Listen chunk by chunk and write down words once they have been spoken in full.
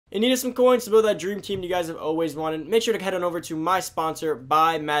You needed some coins to build that dream team you guys have always wanted. Make sure to head on over to my sponsor,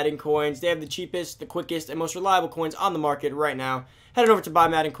 Buy Madden Coins. They have the cheapest, the quickest, and most reliable coins on the market right now. Head on over to Buy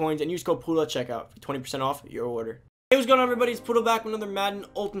Madden Coins and use code Poodle at checkout for 20% off your order. Hey, what's going on, everybody? It's Poodle back with another Madden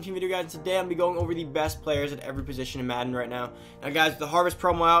Ultimate Team video, guys. And today I'm going to be going over the best players at every position in Madden right now. Now, guys, the Harvest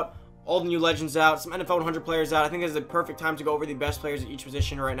promo out, all the new legends out, some NFL 100 players out. I think this is the perfect time to go over the best players at each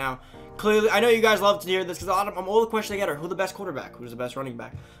position right now. Clearly, I know you guys love to hear this because all the questions I get are, who's the best quarterback? Who's the best running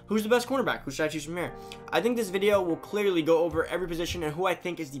back? Who's the best cornerback? Who should I choose from here? I think this video will clearly go over every position and who I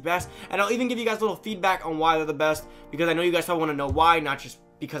think is the best. And I'll even give you guys a little feedback on why they're the best, because I know you guys probably want to know why, not just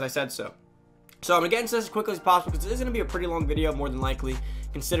because I said so. So I'm going to get into this as quickly as possible because this is going to be a pretty long video, more than likely,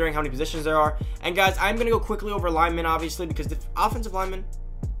 considering how many positions there are. And guys, I'm going to go quickly over linemen, obviously, because the offensive linemen,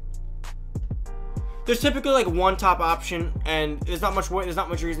 there's typically like one top option, and there's not much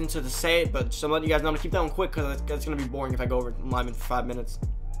reason to say it, but just I'm letting you guys know. I'm gonna keep that one quick because that's gonna be boring if I go over linemen for 5 minutes.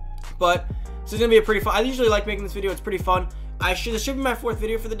 But this is gonna be a pretty fun. I usually like making this video. It's pretty fun. This should be my 4th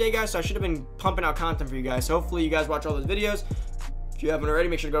video for the day, guys. So I should have been pumping out content for you guys. So hopefully you guys watch all those videos. If you haven't already,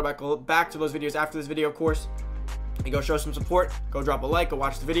 make sure to go back to those videos after this video, of course, and go show some support. Go drop a like. Go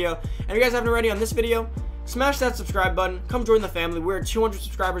watch the video. And if you guys haven't already on this video, smash that subscribe button. Come join the family. We're 200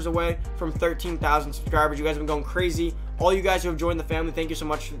 subscribers away from 13,000 subscribers. You guys have been going crazy. All you guys who have joined the family, thank you so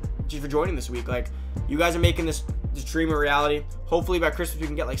much for joining this week. Like, you guys are making this dream a reality. Hopefully by Christmas we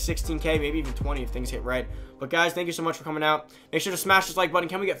can get like 16K, maybe even 20 if things hit right. But guys, thank you so much for coming out. Make sure to smash this like button.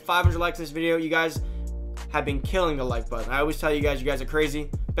 Can we get 500 likes in this video? You guys have been killing the like button. I always tell you guys are crazy.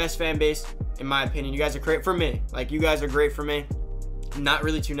 Best fan base, in my opinion. You guys are great for me. Like, you guys are great for me. Not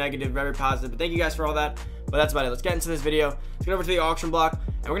really too negative, very positive. But thank you guys for all that. But that's about it. Let's get into this video. Let's get over to the auction block.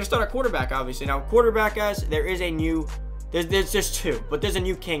 And we're going to start our quarterback, obviously. Now, quarterback, guys, there is a new... There's just two. But there's a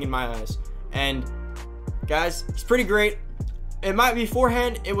new king in my eyes. And, guys, it's pretty great. It might be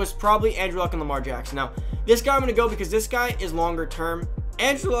beforehand. It was probably Andrew Luck and Lamar Jackson. Now, this guy I'm going to go because this guy is longer term.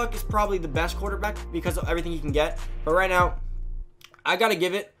 Andrew Luck is probably the best quarterback because of everything he can get. But right now, I got to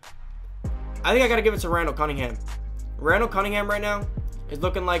give it... I think I got to give it to Randall Cunningham. Randall Cunningham right now is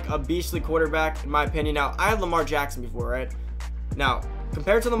looking like a beastly quarterback, in my opinion. Now, I had Lamar Jackson before, right? Now,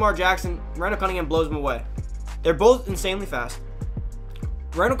 compared to Lamar Jackson, Randall Cunningham blows him away. They're both insanely fast.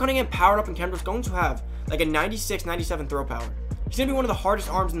 Randall Cunningham, powered up in Kendall, is going to have like a 96, 97 throw power. He's going to be one of the hardest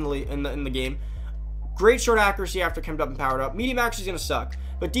arms in the game. Great short accuracy after Kemmed up and powered up. Medium accuracy is going to suck,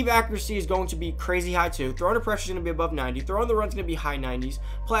 but deep accuracy is going to be crazy high too. Throw under pressure is going to be above 90. Throw on the run is going to be high 90s.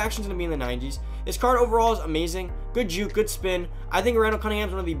 Play action is going to be in the 90s. This card overall is amazing. Good juke, good spin. I think Randall Cunningham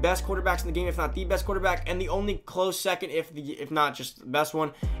is one of the best quarterbacks in the game, if not the best quarterback, and the only close second, if not just the best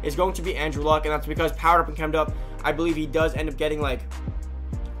one, is going to be Andrew Luck, and that's because powered up and Kemmed up, I believe he does end up getting like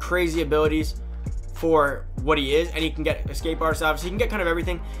crazy abilities for what he is, and he can get escape artists, obviously. He can get kind of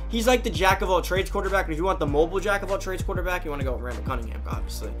everything. He's like the jack of all trades quarterback, but if you want the mobile jack of all trades quarterback, you want to go with Randall Cunningham,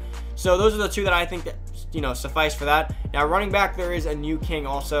 obviously. So those are the two that I think that, suffice for that. Now, running back, there is a new king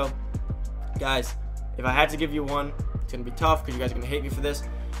also. Guys, if I had to give you one, it's going to be tough because you guys are going to hate me for this,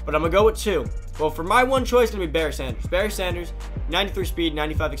 but I'm going to go with two. Well, for my one choice, it's going to be Barry Sanders. Barry Sanders, 93 speed,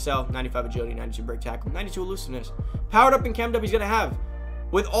 95 excel, 95 agility, 92 break tackle, 92 elusiveness. Powered up and Kemmed up, he's going to have.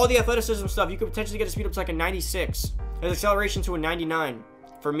 With all the athleticism stuff, you could potentially get a speed up to like a 96. His acceleration to a 99,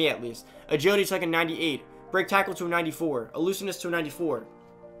 for me at least. Agility to like a 98. Break tackle to a 94. Elusiveness to a 94.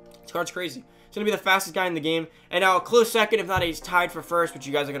 This card's crazy. He's going to be the fastest guy in the game. And now a close second, if not he's tied for first, which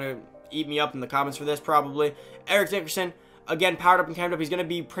you guys are going to eat me up in the comments for this probably. Eric Dickerson. Again, powered up and Kemmed up. He's going to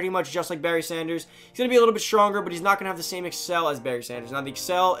be pretty much just like Barry Sanders. He's going to be a little bit stronger, but he's not going to have the same excel as Barry Sanders. Now, the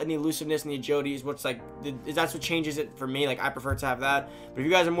excel and the elusiveness and the agility is what's like, that's what changes it for me. Like, I prefer to have that. But if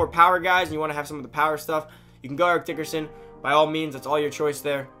you guys are more power guys and you want to have some of the power stuff, you can go Eric Dickerson. By all means, that's all your choice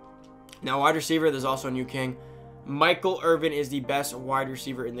there. Now, wide receiver, there's also a new king. Michael Irvin is the best wide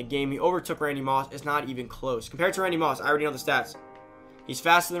receiver in the game. He overtook Randy Moss. It's not even close. Compared to Randy Moss, I already know the stats. He's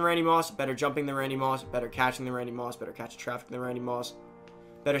faster than Randy Moss, better jumping than Randy Moss, better catching than Randy Moss, better catching traffic than Randy Moss,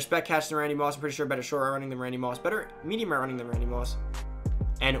 better spec catch than Randy Moss, I'm pretty sure better short route running than Randy Moss, better medium route running than Randy Moss,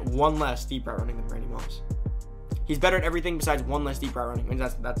 and one less deep route running than Randy Moss. He's better at everything besides one less deep route running. I mean,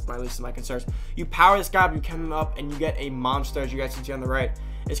 that's my least of my concerns. You power this guy up, you come up, and you get a monster, as you guys can see on the right.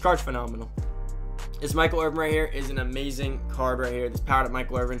 This card's phenomenal. This Michael Irvin right here is an amazing card right here. This powered up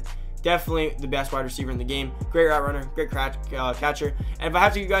Michael Irvin. Definitely the best wide receiver in the game. Great route runner, great catcher. And if I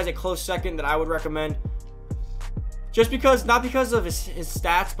have to give you guys a close second that I would recommend, just because, not because of his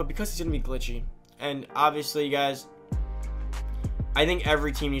stats, but because he's going to be glitchy. And obviously, you guys, I think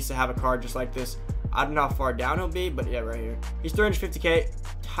every team needs to have a card just like this. I don't know how far down he'll be, but yeah, right here. He's 350K.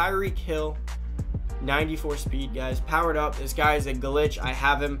 Tyreek Hill 94 speed, guys. Powered up. This guy is a glitch. I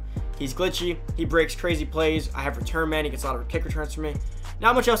have him. He's glitchy. He breaks crazy plays. I have return man. He gets a lot of kick returns for me.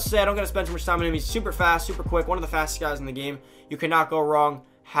 Not much else to say. I don't got to spend too much time on him. He's super fast, super quick. One of the fastest guys in the game. You cannot go wrong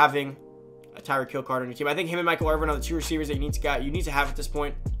having a Tyreek Hill card on your team. I think him and Michael Irvin are the two receivers that you need to have at this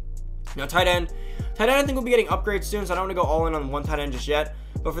point. Now, tight end. Tight end, I think we'll be getting upgrades soon, so I don't want to go all in on one tight end just yet.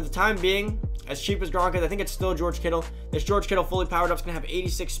 But for the time being, as cheap as Gronk is, I think it's still George Kittle. This George Kittle fully powered up is going to have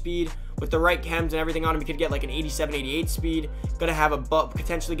 86 speed. With the right chems and everything on him, he could get like an 87, 88 speed. Going to have a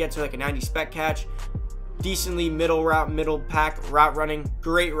potentially get to like a 90 spec catch. Decently middle pack route running.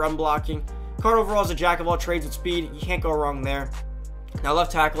 Great run blocking. Card overall is a jack of all trades with speed. You can't go wrong there. Now,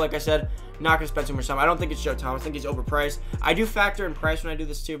 left tackle, like I said, not going to spend too much time. I don't think it's Joe Thomas. I think he's overpriced. I do factor in price when I do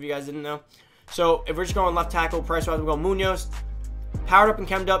this too, if you guys didn't know. So, if we're just going left tackle, price-wise, we'll go Munoz. Powered up and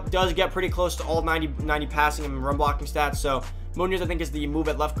chemmed up, does get pretty close to all 90 passing and run blocking stats. So, Munoz, I think, is the move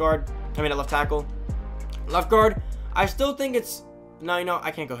at left guard. I mean, at left tackle. Left guard, I still think it's... No, you know,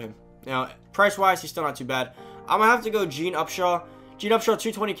 I can't go him. You know, price-wise, he's still not too bad. I'm going to have to go Gene Upshaw. Gene Upshaw,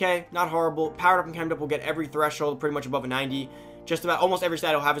 220K, not horrible. Powered up and chemmed up will get every threshold pretty much above a 90. Just about almost every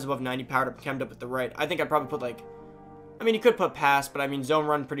stat he'll have is above 90, powered up and chemmed up at the right. I think I'd probably put like... I mean, you could put pass, but I mean, zone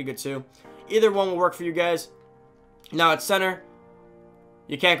run pretty good too. Either one will work for you guys. Now, at center,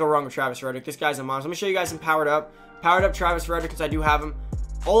 you can't go wrong with Travis Frederick. This guy's a monster. Let me show you guys some powered up. Powered up Travis Frederick, because I do have him.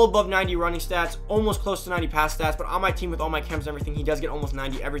 All above 90 running stats, almost close to 90 pass stats, but on my team with all my chems and everything, he does get almost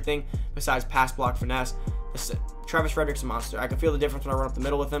 90 everything besides pass block finesse. Travis Frederick's a monster. I can feel the difference when I run up the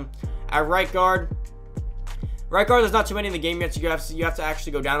middle with him. At right guard, there's not too many in the game yet, so you have to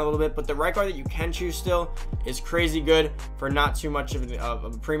actually go down a little bit, but the right guard that you can choose still is crazy good for not too much of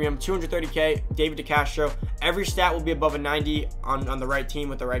a premium. 230K, David DeCastro. Every stat will be above a 90 on the right team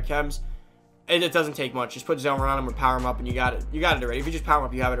with the right chems. It doesn't take much. Just put zone run on him or power him up, and you got it. You got it already. If you just power him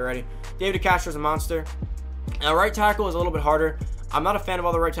up, you have it already. David DeCastro is a monster. Now, right tackle is a little bit harder. I'm not a fan of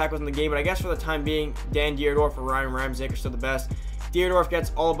all the right tackles in the game, but I guess for the time being, Dan Dierdorf or Ryan Ramczyk are still the best. Dierdorf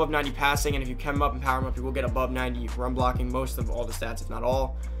gets all above 90 passing, and if you chem him up and power him up, you will get above 90 run blocking most of all the stats, if not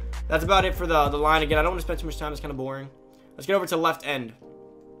all. That's about it for the line. Again, I don't want to spend too much time. It's kind of boring. Let's get over to left end.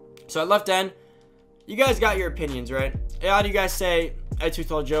 So at left end, you guys got your opinions, right? A lot of you guys say Ed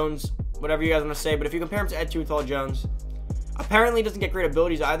Toothall Jones, whatever you guys want to say, but if you compare him to Ed Toothall Jones, apparently he doesn't get great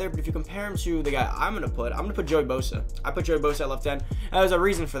abilities either, but if you compare him to the guy I'm going to put Joey Bosa. I put Joey Bosa at left end, and there's a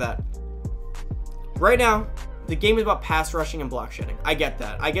reason for that. Right now, the game is about pass rushing and block shedding. I get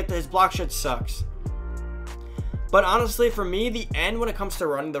that. I get that his block shed sucks. But honestly, for me, the end when it comes to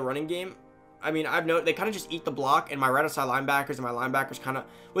running the running game, I mean, I've noticed they kind of just eat the block, and my right side linebackers and my linebackers kind of,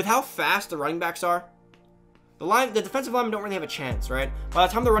 with how fast the running backs are, the defensive linemen don't really have a chance, right? By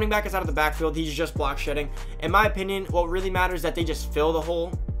the time the running back is out of the backfield, he's just block shedding. In my opinion, what really matters is that they just fill the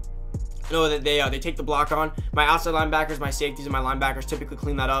hole. No, that they take the block on. My outside linebackers, my safeties, and my linebackers typically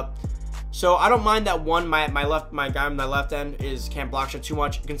clean that up. So I don't mind that one. My guy on my left end can't block shed too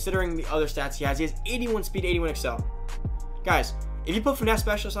much, considering the other stats he has. He has 81 speed, 81 excel. Guys, if you put finesse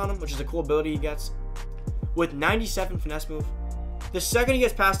specialist on him, which is a cool ability he gets, with 97 finesse move, the second he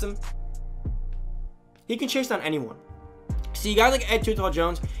gets past him, he can chase down anyone. See, guys like Ed Toothall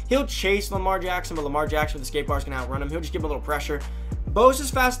Jones, he'll chase Lamar Jackson, but Lamar Jackson with the skate bar is going to outrun him. He'll just give him a little pressure.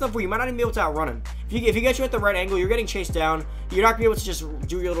 Bosa's fast enough where you might not even be able to outrun him. If he gets you at the right angle, you're getting chased down. You're not going to be able to just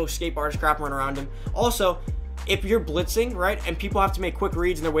do your little skate bar crap and run around him. Also, if you're blitzing, right, and people have to make quick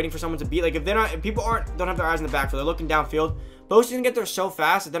reads and they're waiting for someone to beat, like if people don't have their eyes in the backfield, they're looking downfield, Bosa's going to get there so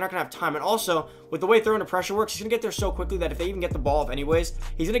fast that they're not going to have time. And also, with the way throwing the pressure works, he's going to get there so quickly that if they even get the ball off anyways,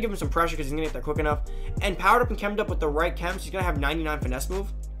 he's going to give him some pressure because he's going to get there quick enough. And powered up and chemmed up with the right chems, he's going to have 99 finesse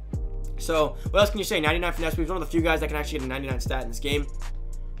move. So, what else can you say? 99 finesse move. He's one of the few guys that can actually get a 99 stat in this game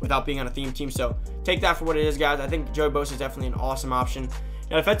without being on a theme team. So, take that for what it is, guys. I think Joey Bosa is definitely an awesome option.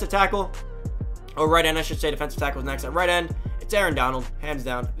 Now, defensive tackle, or right end, I should say. Defensive tackle is next. At right end, it's Aaron Donald, hands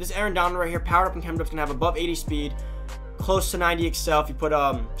down. This Aaron Donald right here, powered up and chemmed up, is going to have above 80 speed, close to 90 excel. If you put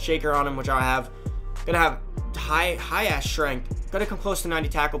shaker on him, which I have, going to have high ass strength. Going to come close to 90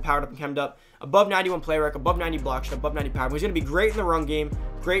 tackle, powered up and chemmed up. Above 91 play rec, above 90 block shot, above 90 power. He's going to be great in the run game,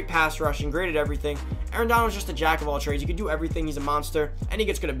 great pass rushing, great at everything. Aaron Donald's just a jack of all trades. He can do everything. He's a monster, and he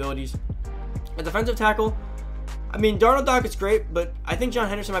gets good abilities. A defensive tackle, I mean, Darnold Dockett's great, but I think John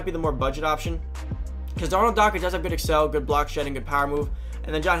Henderson might be the more budget option. Because Darnold Dockett does have good excel, good block shedding, good power move.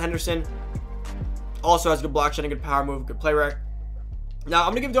 And then John Henderson also has good block shedding, good power move, good play rec. Now,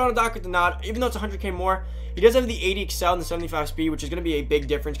 I'm going to give Darnold Dockett the nod. Even though it's 100K more, he does have the 80 excel and the 75 speed, which is going to be a big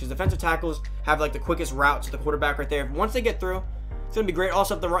difference because defensive tackles have like the quickest route to the quarterback right there. Once they get through, it's going to be great.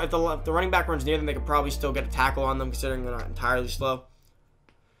 Also, if the running back runs near them, they could probably still get a tackle on them considering they're not entirely slow.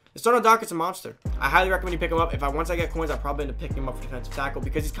 The starting docket's a monster. I highly recommend you pick him up. Once I get coins, I'll probably end up picking him up for defensive tackle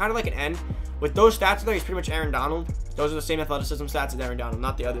because he's kind of like an end. With those stats there, he's pretty much Aaron Donald. Those are the same athleticism stats as Aaron Donald,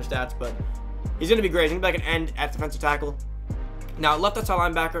 not the other stats, but he's going to be great. He's going to be like an end at defensive tackle. Now, left outside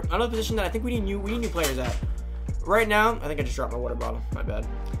linebacker, another position that I think we need new players at. Right now, I think I just dropped my water bottle. My bad.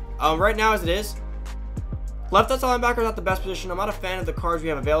 Right now, as it is, left outside linebacker is not the best position. I'm not a fan of the cards we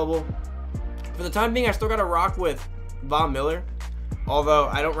have available. For the time being, I still got to rock with Von Miller. Although,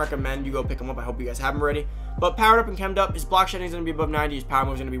 I don't recommend you go pick him up. I hope you guys have him already. But powered up and chemmed up. His block shedding is going to be above 90. His power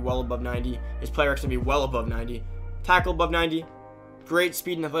move is going to be well above 90. His play rec is going to be well above 90. Tackle above 90. Great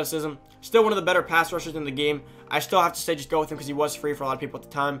speed and athleticism. Still one of the better pass rushers in the game. I still have to say just go with him because he was free for a lot of people at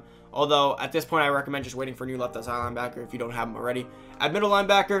the time. Although, at this point, I recommend just waiting for a new left outside linebacker if you don't have him already. At middle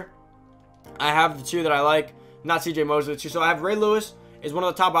linebacker, I have the two that I like. Not CJ Mosley, the two. So I have Ray Lewis is one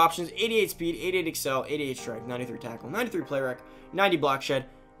of the top options. 88 speed, 88 excel, 88 strength, 93 tackle, 93 play rec, 90 block shed,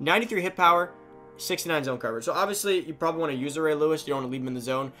 93 hit power, 69 zone coverage. So obviously, you probably want to use the Ray Lewis. You don't want to leave him in the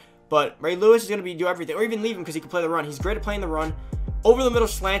zone. But Ray Lewis is going to do everything. Or even leave him because he can play the run. He's great at playing the run. Over the middle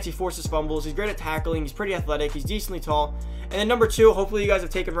slants, he forces fumbles. He's great at tackling. He's pretty athletic. He's decently tall. And then number 2, hopefully you guys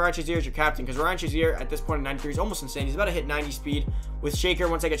have taken Ryan Shazier as your captain because Ryan Shazier at this point in 93 is almost insane. He's about to hit 90 speed. With Shaker,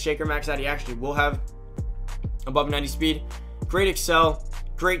 once I get Shaker maxed out, he actually will have above 90 speed. Great excel.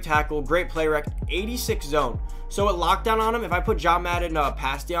 Great tackle. Great play rec. 86 zone. So at lockdown on him, if I put John Madden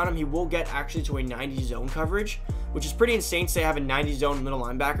pasty on him, he will get actually to a 90 zone coverage, which is pretty insane to say have a 90 zone middle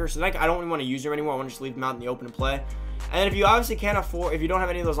linebacker. So like, I don't even want to use him anymore. I want to just leave him out in the open and play. And then if you obviously can't afford, if you don't have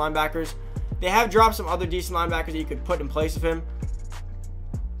any of those linebackers, they have dropped some other decent linebackers that you could put in place of him.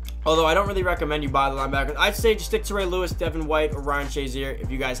 Although I don't really recommend you buy the linebackers. I'd say just stick to Ray Lewis, Devin White, or Ryan Shazier if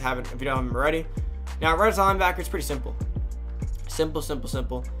you guys haven't, if you don't have them already. Now, right as a linebacker, it's pretty simple.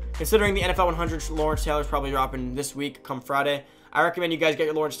 Simple. Considering the NFL 100 Lawrence Taylor is probably dropping this week, come Friday, I recommend you guys get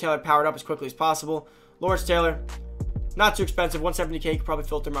your Lawrence Taylor powered up as quickly as possible. Lawrence Taylor, not too expensive, 170K, you could probably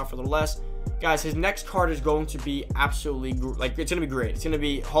filter him out for a little less. Guys, his next card is going to be absolutely, like, it's going to be great. It's going to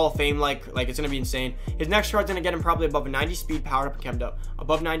be Hall of Fame, like it's going to be insane. His next card's going to get him probably above a 90 speed, powered up and chemmed up.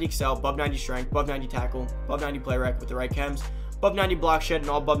 Above 90 excel, above 90 strength, above 90 tackle, above 90 play rec with the right chems, above 90 block shed, and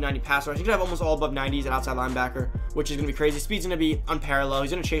all above 90 pass rush. He's going to have almost all above 90s at outside linebacker, which is going to be crazy. Speed's going to be unparalleled.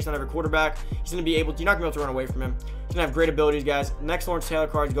 He's going to chase down every quarterback. He's going to be able to, you're not going to be able to run away from him. He's going to have great abilities, guys. Next Lawrence Taylor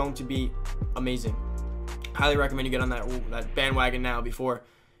card is going to be amazing. Highly recommend you get on that bandwagon now before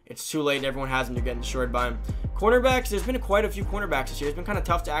it's too late and everyone has him. You're getting destroyed by him. Cornerbacks, there's been quite a few cornerbacks this year. It's been kind of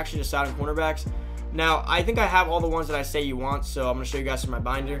tough to actually decide on cornerbacks. Now, I think I have all the ones that I say you want, so I'm going to show you guys from my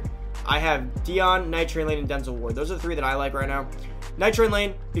binder. I have Dion, Nitrain Lane, and Denzel Ward. Those are the 3 that I like right now. Nitrain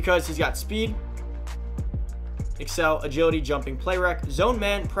Lane, because he's got speed, excel, agility, jumping, play rec, zone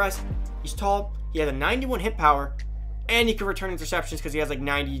man, press. He's tall. He has a 91 hit power, and he can return interceptions because he has like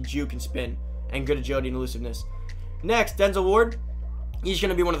 90 juke and spin, and good agility and elusiveness. Next, Denzel Ward. He's going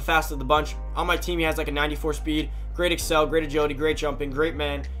to be one of the fastest of the bunch. On my team, he has like a 94 speed, great excel, great agility, great jumping, great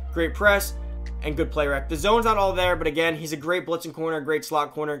man, great press, and good play rec. The zone's not all there, but again, he's a great blitzing corner, great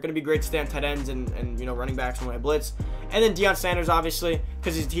slot corner. Going to be great to stand tight ends and you know, running backs when I blitz. And then Deion Sanders, obviously,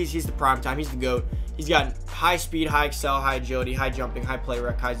 because he's the prime time. He's the GOAT. He's got high speed, high excel, high agility, high jumping, high play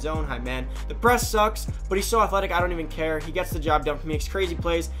rec, high zone, high man. The press sucks, but he's so athletic, I don't even care. He gets the job done. He makes crazy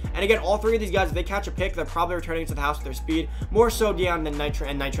plays. And again, all 3 of these guys, if they catch a pick, they're probably returning to the house with their speed. More so Deion than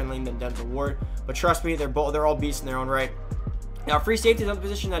Nitrain Lane than Denzel Ward. But trust me, they're all beasts in their own right. Now, free safety is another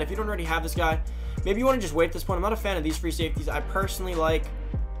position that if you don't already have this guy, maybe you want to just wait at this point. I'm not a fan of these free safeties. I personally like,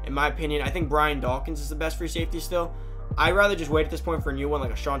 in my opinion, I think Brian Dawkins is the best free safety still. I'd rather just wait at this point for a new one,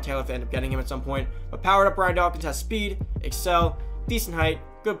 like a Sean Taylor if they end up getting him at some point. But powered up Brian Dawkins has speed, excel, decent height,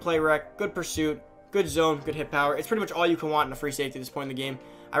 good play rec, good pursuit, good zone, good hit power. It's pretty much all you can want in a free safety at this point in the game.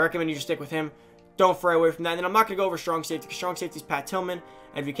 I recommend you just stick with him. Don't fray away from that. And then I'm not going to go over strong safety because strong safety is Pat Tillman.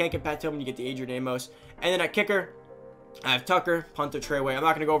 And if you can't get Pat Tillman, you get the Adrian Amos. And then at kicker, I have Tucker, punter, Treyway. I'm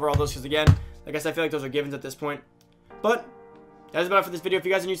not going to go over all those because, again, I guess I feel like those are givens at this point. But that is about it for this video. If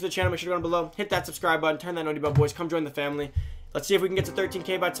you guys are new to the channel, make sure to go down below, hit that subscribe button, turn that notification bell, boys. Come join the family. Let's see if we can get to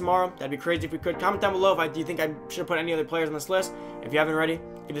 13K by tomorrow. That'd be crazy if we could. Comment down below if do you think I should have put any other players on this list. If you haven't already,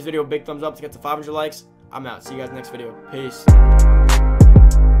 give this video a big thumbs up to get to 500 likes. I'm out. See you guys next video. Peace.